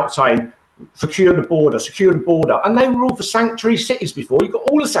coming out saying, secure the border, secure the border. And they were all for sanctuary cities before. You've got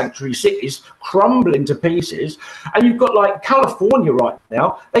all the sanctuary cities crumbling to pieces. And you've got, like, California right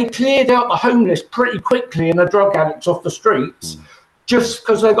now. They cleared out the homeless pretty quickly and the drug addicts off the streets just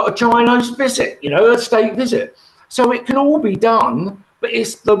because they got a Chinese visit, a state visit. So it can all be done, but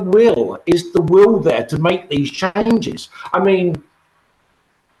it's the will there to make these changes. I mean,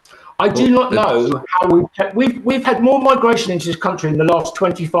 I do not know how we've had more migration into this country in the last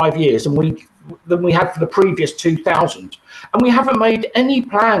 25 years than we had for the previous 2000, and we haven't made any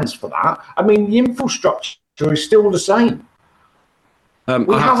plans for that. I mean, the infrastructure is still the same. I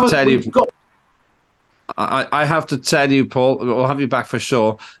have to tell you, Paul, we'll have you back for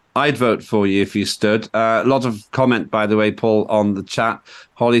sure. I'd vote for you if you stood. A lot of comment, by the way, Paul, on the chat.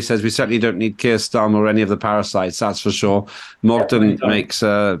 Holly says, we certainly don't need Keir Starmer or any of the parasites, that's for sure. Morton makes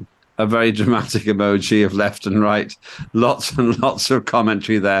a very dramatic emoji of left and right. Lots and lots of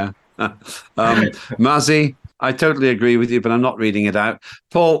commentary there. Mazzy, I totally agree with you, but I'm not reading it out.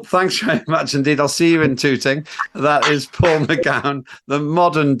 Paul, thanks very much indeed. I'll see you in Tooting. That is Paul McGowan, the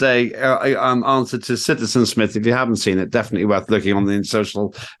modern day answer to Citizen Smith. If you haven't seen it, definitely worth looking on the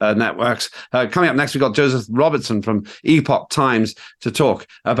social networks. Coming up next, we've got Joseph Robertson from Epoch Times to talk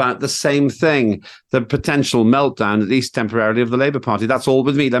about the same thing, the potential meltdown, at least temporarily, of the Labour Party. That's all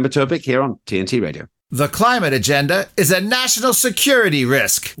with me, Lembit Öpik, here on TNT Radio. The climate agenda is a national security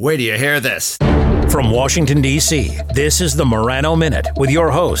risk. Wait till you hear this. From Washington, D.C., this is the Morano Minute with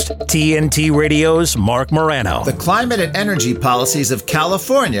your host, TNT Radio's Mark Morano. The climate and energy policies of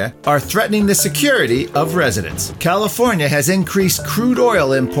California are threatening the security of residents. California has increased crude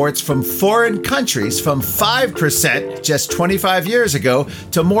oil imports from foreign countries from 5% just 25 years ago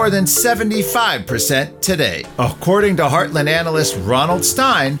to more than 75% today. According to Heartland analyst Ronald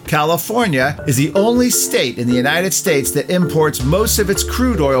Stein, California is the only state in the United States that imports most of its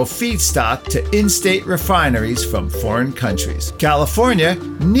crude oil feedstock to in-state refineries from foreign countries. California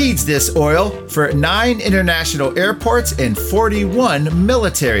needs this oil for 9 international airports and 41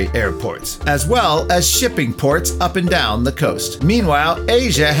 military airports, as well as shipping ports up and down the coast. Meanwhile,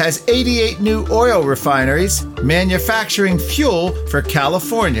 Asia has 88 new oil refineries manufacturing fuel for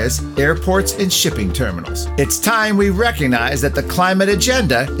California's airports and shipping terminals. It's time we recognize that the climate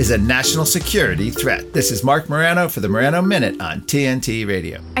agenda is a national security threat. This is Mark Morano for the Morano Minute on TNT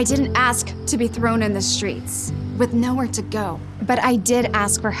Radio. I didn't ask to be thrown in the streets with nowhere to go, but I did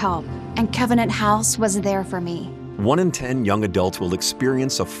ask for help, and Covenant House was there for me. 1 in 10 young adults will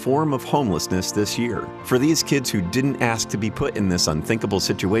experience a form of homelessness this year. For these kids who didn't ask to be put in this unthinkable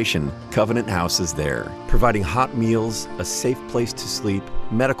situation, Covenant House is there, providing hot meals, a safe place to sleep,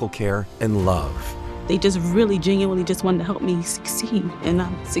 medical care, and love. They just really genuinely just wanted to help me succeed, and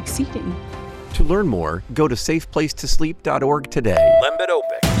I'm succeeding. To learn more, go to safeplacetosleep.org today. Lembit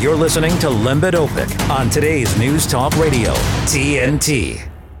Öpik. You're listening to Lembit Öpik on today's News Talk Radio, TNT.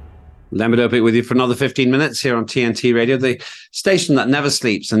 Lembit Öpik with you for another 15 minutes here on TNT Radio, the station that never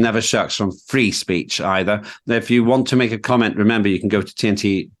sleeps and never shucks from free speech either. If you want to make a comment, remember you can go to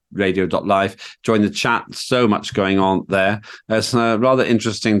tntradio.live, join the chat. So much going on there. There's a rather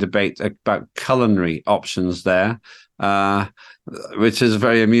interesting debate about culinary options there, which is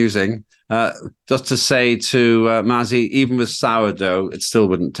very amusing. Just to say to Mazzy, even with sourdough, it still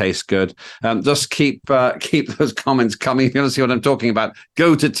wouldn't taste good. Just keep those comments coming. If you want to see what I'm talking about,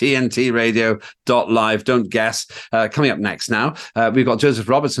 go to tntradio.live. Don't guess. Coming up next now, we've got Joseph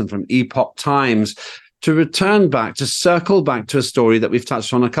Robertson from Epoch Times to circle back to a story that we've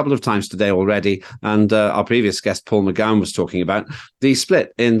touched on a couple of times today already, and our previous guest, Paul McGowan, was talking about the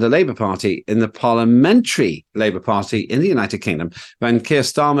split in the Labour Party, in the parliamentary Labour Party in the United Kingdom, when Keir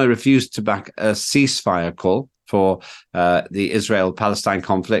Starmer refused to back a ceasefire call for the Israel-Palestine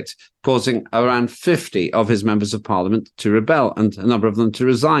conflict, causing around 50 of his members of parliament to rebel and a number of them to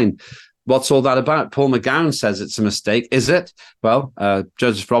resign. What's all that about? Paul McGowan says it's a mistake. Is it? Well,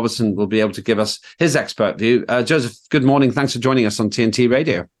 Joseph Robertson will be able to give us his expert view. Joseph, good morning. Thanks for joining us on TNT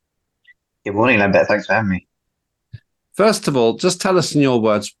Radio. Good morning, Lembit. Thanks for having me. First of all, just tell us in your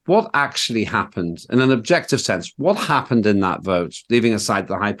words, what actually happened in an objective sense? What happened in that vote, leaving aside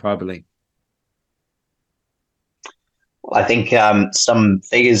the hyperbole? Well, I think some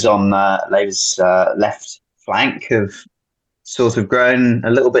figures on Labour's left flank have sort of grown a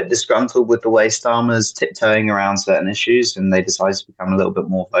little bit disgruntled with the way Starmer's tiptoeing around certain issues, and they decided to become a little bit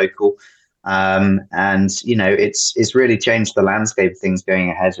more vocal. And, you know, it's really changed the landscape of things going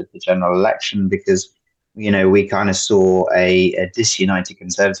ahead of the general election, because, you know, we kind of saw a disunited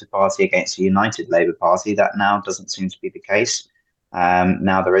Conservative Party against a united Labour Party. That now doesn't seem to be the case.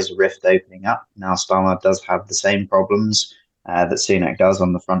 Now there is a rift opening up. Now Starmer does have the same problems that Sunak does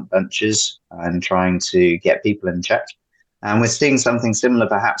on the front benches and trying to get people in check. And we're seeing something similar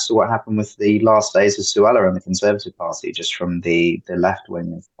perhaps to what happened with the last days of Suella and the Conservative Party, just from the left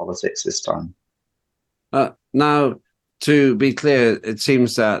wing of politics this time. Now, to be clear, it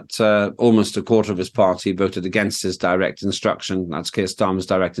seems that almost a quarter of his party voted against his direct instruction. That's Keir Starmer's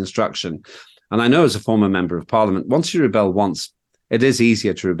direct instruction. And I know as a former member of parliament, once you rebel once, it is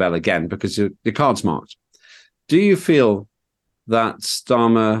easier to rebel again because your card's marked. Do you feel that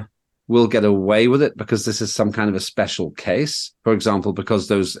Starmer will get away with it because this is some kind of a special case? For example, because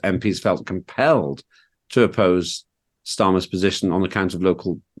those MPs felt compelled to oppose Starmer's position on account of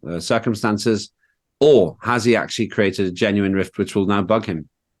local circumstances? Or has he actually created a genuine rift which will now bug him?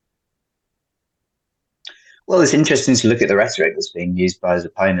 Well, it's interesting to look at the rhetoric that's being used by his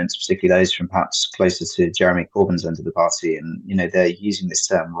opponents, particularly those from perhaps closer to Jeremy Corbyn's end of the party. And, they're using this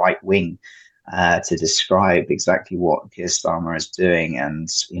term right wing to describe exactly what Keir Starmer is doing and,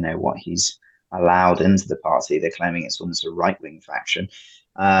 what he's allowed into the party. They're claiming it's almost a right wing faction.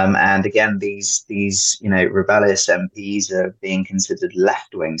 And again, these rebellious MPs are being considered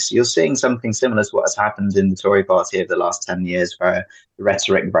left wing. So you're seeing something similar to what has happened in the Tory party over the last 10 years, where the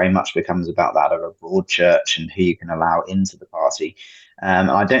rhetoric very much becomes about that of a broad church and who you can allow into the party.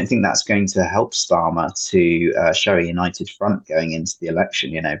 I don't think that's going to help Starmer to show a united front going into the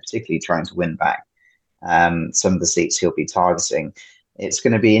election, particularly trying to win back some of the seats he'll be targeting. It's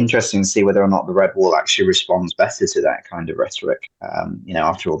going to be interesting to see whether or not the Red Wall actually responds better to that kind of rhetoric.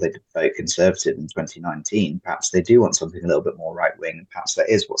 After all, they did vote Conservative in 2019. Perhaps they do want something a little bit more right-wing. Perhaps that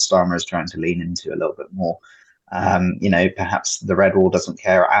is what Starmer is trying to lean into a little bit more. Perhaps the Red Wall doesn't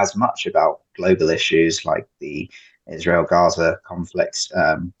care as much about global issues like the Israel-Gaza conflict,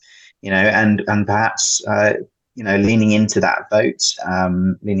 and perhaps leaning into that vote,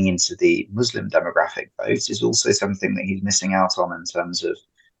 leaning into the Muslim demographic vote is also something that he's missing out on in terms of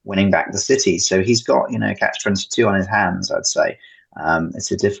winning back the city. So he's got, catch-22 on his hands, I'd say.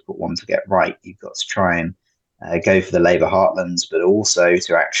 It's a difficult one to get right. You've got to try and go for the Labour heartlands, but also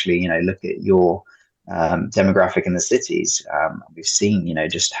to actually, look at your demographic in the cities. We've seen,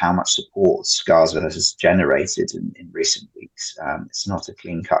 just how much support Gaza has generated in recent weeks. It's not a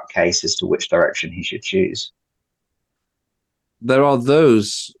clean-cut case as to which direction he should choose. There are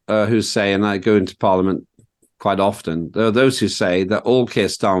those who say, and I go into Parliament quite often, there are those who say that all Keir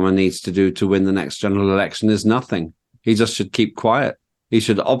Starmer needs to do to win the next general election is nothing. He just should keep quiet. He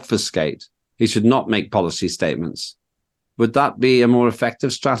should obfuscate. He should not make policy statements. Would that be a more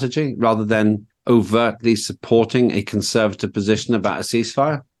effective strategy rather than overtly supporting a Conservative position about a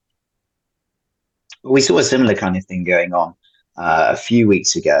ceasefire? We saw a similar kind of thing going on a few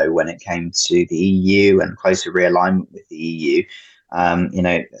weeks ago when it came to the EU and closer realignment with the EU.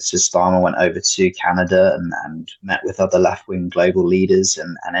 So Starmer went over to Canada and met with other left-wing global leaders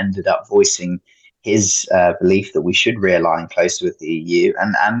and ended up voicing his belief that we should realign closer with the EU,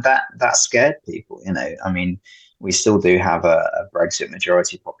 and that scared people. We still do have a Brexit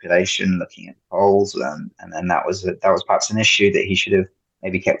majority population looking at polls, and then that was perhaps an issue that he should have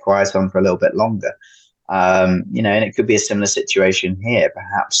maybe kept quiet on for a little bit longer. And it could be a similar situation here.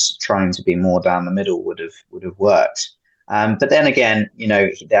 Perhaps trying to be more down the middle would have worked. But then again,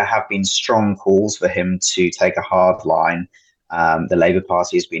 there have been strong calls for him to take a hard line. The Labour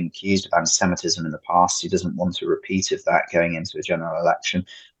Party has been accused of anti-Semitism in the past. He doesn't want a repeat of that going into a general election.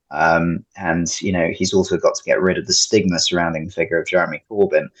 And he's also got to get rid of the stigma surrounding the figure of Jeremy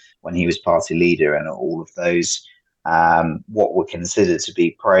Corbyn when he was party leader, and all of those what were considered to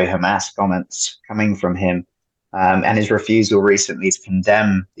be pro-Hamas comments coming from him, and his refusal recently to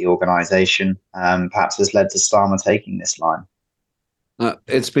condemn the organisation perhaps has led to Starmer taking this line.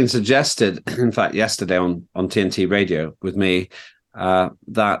 It's been suggested, in fact, yesterday on TNT Radio with me,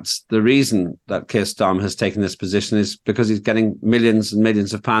 that the reason that Keir Starmer has taken this position is because he's getting millions and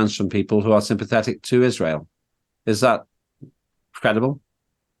millions of pounds from people who are sympathetic to Israel. Is that credible?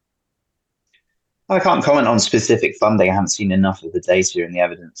 I can't comment on specific funding. I haven't seen enough of the data and the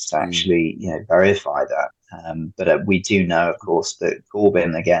evidence to actually, verify that. But we do know, of course, that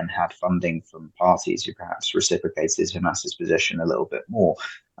Corbyn, again, had funding from parties who perhaps reciprocated Hamas's position a little bit more,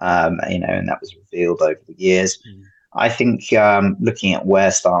 and that was revealed over the years. I think looking at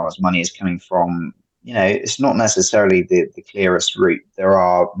where Starmer's money is coming from, it's not necessarily the clearest route. There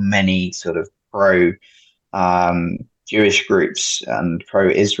are many sort of pro-Jewish groups and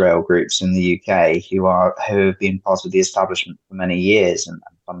pro-Israel groups in the UK who have been part of the establishment for many years and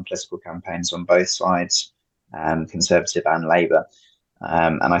fund political campaigns on both sides, Conservative and Labour.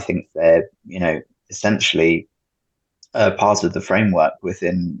 And I think they're, essentially part of the framework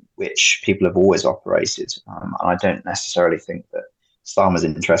within which people have always operated. And I don't necessarily think that Starmer's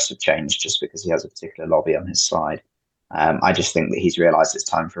interests have changed just because he has a particular lobby on his side. I just think that he's realised it's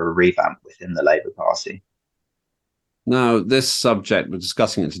time for a revamp within the Labour Party. Now, this subject, we're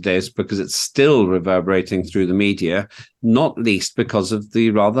discussing it today, is because it's still reverberating through the media, not least because of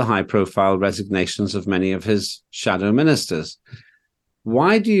the rather high-profile resignations of many of his shadow ministers.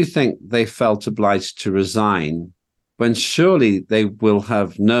 Why do you think they felt obliged to resign when surely they will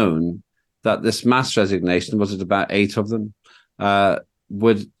have known that this mass resignation, was it about 8 of them,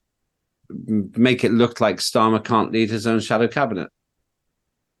 would make it look like Starmer can't lead his own shadow cabinet?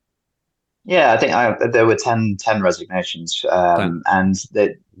 Yeah, I think there were 10 resignations, and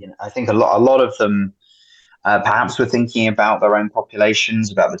that I think a lot of them perhaps were thinking about their own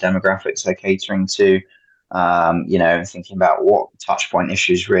populations, about the demographics they're catering to. thinking about what touchpoint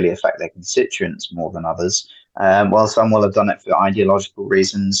issues really affect their constituents more than others. While some will have done it for ideological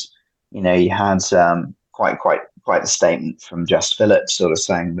reasons, you had quite a statement from Jess Phillips sort of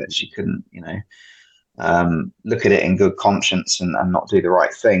saying that she couldn't, look at it in good conscience and not do the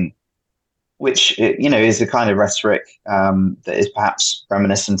right thing, which, is the kind of rhetoric that is perhaps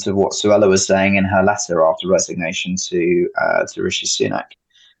reminiscent of what Suella was saying in her letter after resignation to Rishi Sunak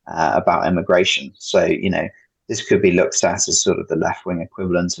about immigration. So, this could be looked at as sort of the left-wing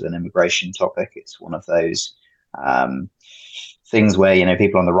equivalent of an immigration topic. It's one of those things where,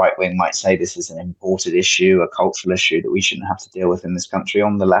 people on the right wing might say this is an imported issue, a cultural issue that we shouldn't have to deal with in this country.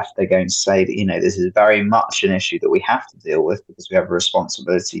 On the left, they're going to say that, this is very much an issue that we have to deal with because we have a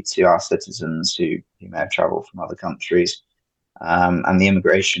responsibility to our citizens who may have travelled from other countries. And the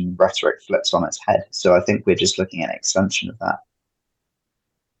immigration rhetoric flips on its head. So I think we're just looking at an extension of that.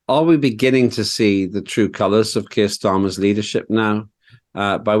 Are we beginning to see the true colours of Keir Starmer's leadership now?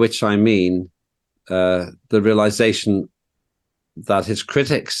 By which I mean the realisation that his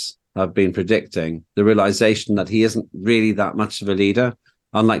critics have been predicting, the realisation that he isn't really that much of a leader,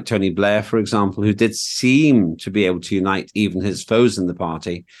 unlike Tony Blair, for example, who did seem to be able to unite even his foes in the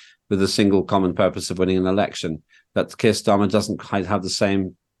party with a single common purpose of winning an election, that Keir Starmer doesn't quite have the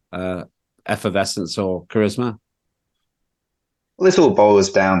same effervescence or charisma? Well, this all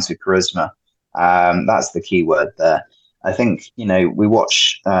boils down to charisma. That's the key word there. I think, we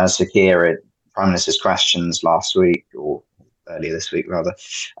watched Sir Keir at Prime Minister's Questions last week, or earlier this week, rather.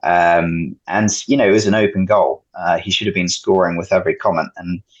 And, it was an open goal. He should have been scoring with every comment.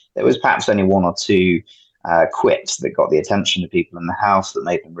 And there was perhaps only one or two quips that got the attention of people in the House that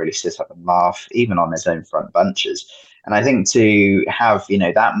made them really sit up and laugh, even on his own front benches. And I think to have,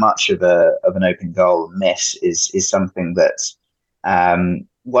 that much of an open goal miss is something that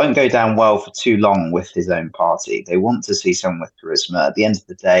won't go down well for too long with his own party. They want to see someone with charisma. At the end of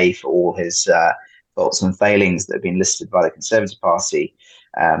the day, for all his faults and failings that have been listed by the Conservative Party,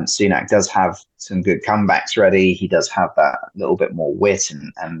 Sunak does have some good comebacks ready. He does have that little bit more wit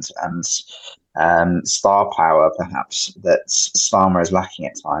and star power, perhaps, that Starmer is lacking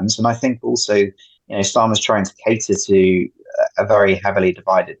at times. And I think also, Starmer's trying to cater to a very heavily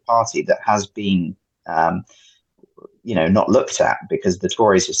divided party that has been not looked at, because the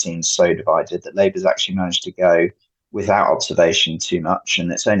Tories have seemed so divided that Labour's actually managed to go without observation too much, and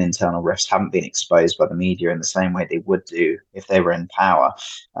its own internal rifts haven't been exposed by the media in the same way they would do if they were in power.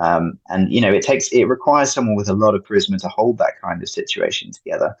 It requires someone with a lot of charisma to hold that kind of situation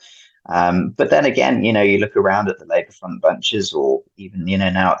together. But then again, you look around at the Labour front benches, or even,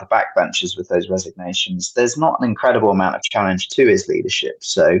 now at the back benches with those resignations, there's not an incredible amount of challenge to his leadership.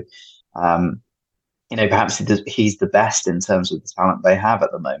 So, perhaps he's the best in terms of the talent they have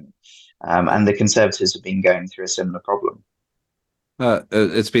at the moment. And the Conservatives have been going through a similar problem.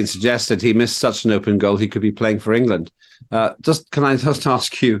 It's been suggested he missed such an open goal he could be playing for England. Can I just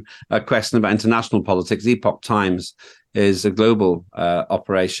ask you a question about international politics? Epoch Times is a global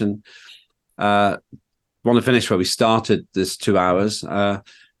operation. I want to finish where we started this 2 hours.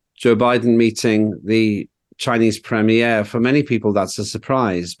 Joe Biden meeting the Chinese premier. For many people, that's a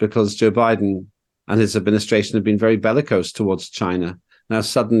surprise, because Joe Biden and his administration have been very bellicose towards China. Now,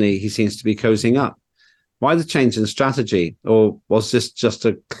 suddenly, he seems to be cozying up. Why the change in strategy? Or was this just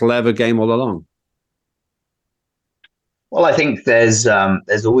a clever game all along? Well, I think there's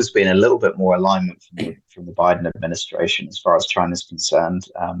always been a little bit more alignment from the Biden administration as far as China's concerned.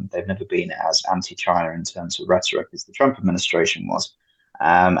 They've never been as anti-China in terms of rhetoric as the Trump administration was.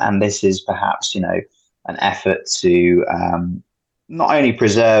 And this is perhaps, an effort to not only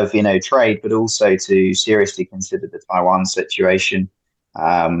preserve, trade, but also to seriously consider the Taiwan situation.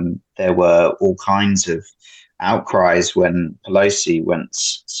 There were all kinds of outcries when Pelosi went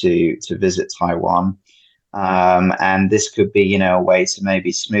to visit Taiwan. And this could be, a way to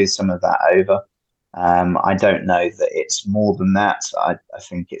maybe smooth some of that over. I don't know that it's more than that. I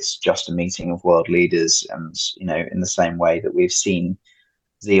think it's just a meeting of world leaders, and, in the same way that we've seen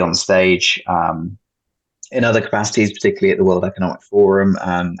Xi on stage in other capacities, particularly at the World Economic Forum,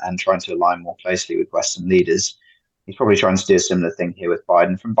 and trying to align more closely with Western leaders. He's probably trying to do a similar thing here with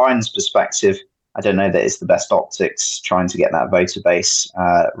Biden. From Biden's perspective, I don't know that it's the best optics trying to get that voter base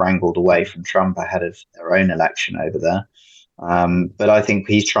wrangled away from Trump ahead of their own election over there. But I think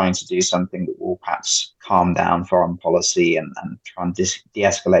he's trying to do something that will perhaps calm down foreign policy and try and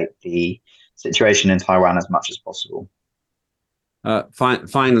de-escalate the situation in Taiwan as much as possible.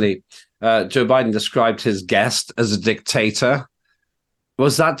 Finally, Joe Biden described his guest as a dictator.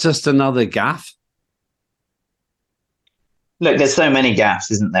 Was that just another gaffe? Look, there's so many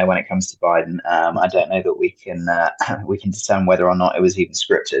gaffes, isn't there, when it comes to Biden? I don't know that we can determine whether or not it was even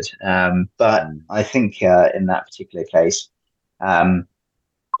scripted. But I think in that particular case,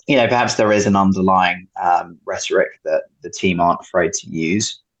 perhaps there is an underlying rhetoric that the team aren't afraid to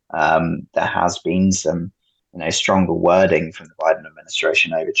use. There has been some, stronger wording from the Biden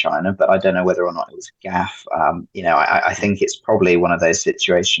administration over China, but I don't know whether or not it was a gaffe. I think it's probably one of those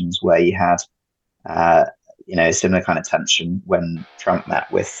situations where you had similar kind of tension when Trump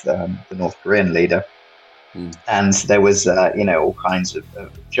met with the North Korean leader. And there was, all kinds of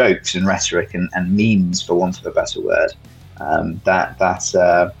jokes and rhetoric and memes, for want of a better word,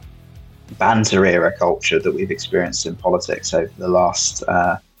 that banter era culture that we've experienced in politics over the last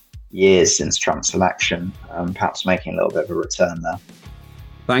years since Trump's election, perhaps making a little bit of a return there.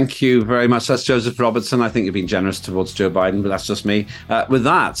 Thank you very much. That's Joseph Robertson. I think you've been generous towards Joe Biden, but that's just me. With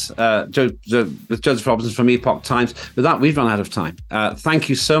that, with Joseph Robertson from Epoch Times, with that, we've run out of time. Thank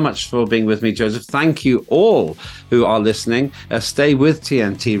you so much for being with me, Joseph. Thank you all who are listening. Stay with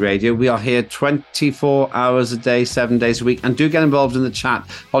TNT Radio. We are here 24 hours a day, 7 days a week. And do get involved in the chat.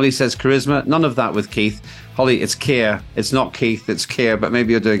 Holly says charisma. None of that with Keith. Holly, it's Keir. It's not Keith, it's Keir, but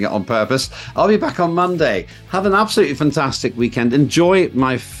maybe you're doing it on purpose. I'll be back on Monday. Have an absolutely fantastic weekend. Enjoy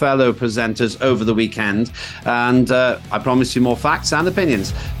my fellow presenters over the weekend. And I promise you more facts and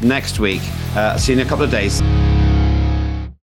opinions next week. See you in a couple of days.